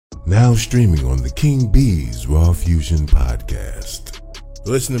Now streaming on the King B's Raw Fusion podcast.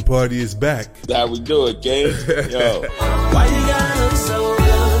 The listening party is back. That's how we do it, gang. Yo. Why you gotta look so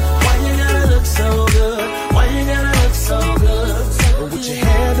good? Why you gotta look so good? Why you gotta look so good? With your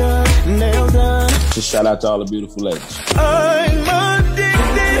hair done, nail done. Just shout out to all the beautiful ladies. I'm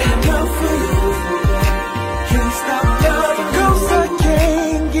addicted. Love for you. Can't stop loving you. 'Cause I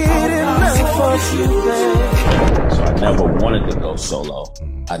can't get enough of you, babe. So I never wanted to go solo.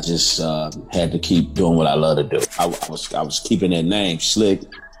 I just had to keep doing what I love to do. I was keeping that name Slick,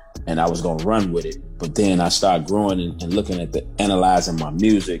 and I was gonna run with it. But then I started growing and looking at analyzing my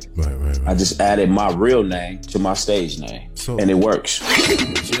music. Right. I just added my real name to my stage name, and it works.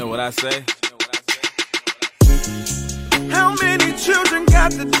 You know what I say? How many children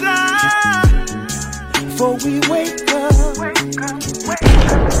got to die before we wake up?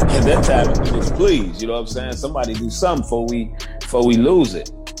 At that time, it was please, you know what I'm saying? Somebody do something before we lose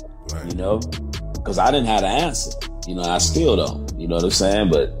it, Right. you know? Because I didn't have the answer. You know, I still don't. You know what I'm saying?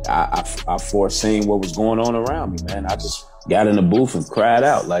 But I foreseen what was going on around me, man. I just got in the booth and cried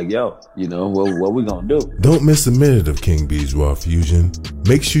out like, yo, you know, what we gonna do? Don't miss a minute of King B's Raw Fusion.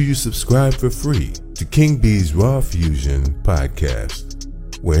 Make sure you subscribe for free to King B's Raw Fusion podcast,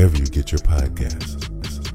 wherever you get your podcasts.